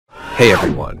Hey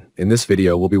everyone, in this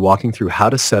video we'll be walking through how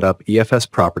to set up EFS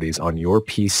properties on your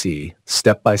PC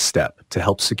step by step to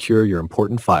help secure your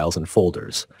important files and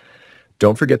folders.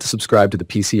 Don't forget to subscribe to the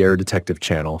PC Error Detective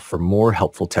channel for more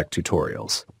helpful tech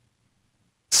tutorials.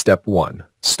 Step 1.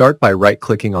 Start by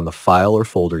right-clicking on the file or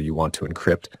folder you want to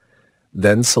encrypt,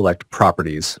 then select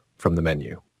Properties from the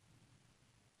menu.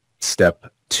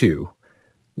 Step 2.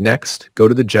 Next, go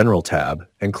to the General tab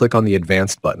and click on the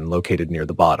Advanced button located near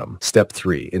the bottom. Step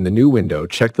 3. In the new window,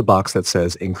 check the box that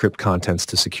says Encrypt Contents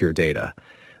to Secure Data.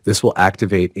 This will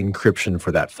activate encryption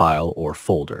for that file or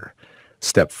folder.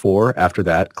 Step 4. After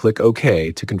that, click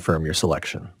OK to confirm your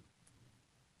selection.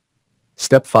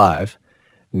 Step 5.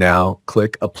 Now,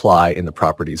 click Apply in the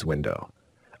Properties window.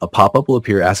 A pop-up will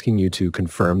appear asking you to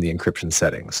confirm the encryption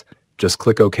settings. Just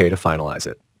click OK to finalize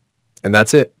it. And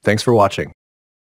that's it. Thanks for watching.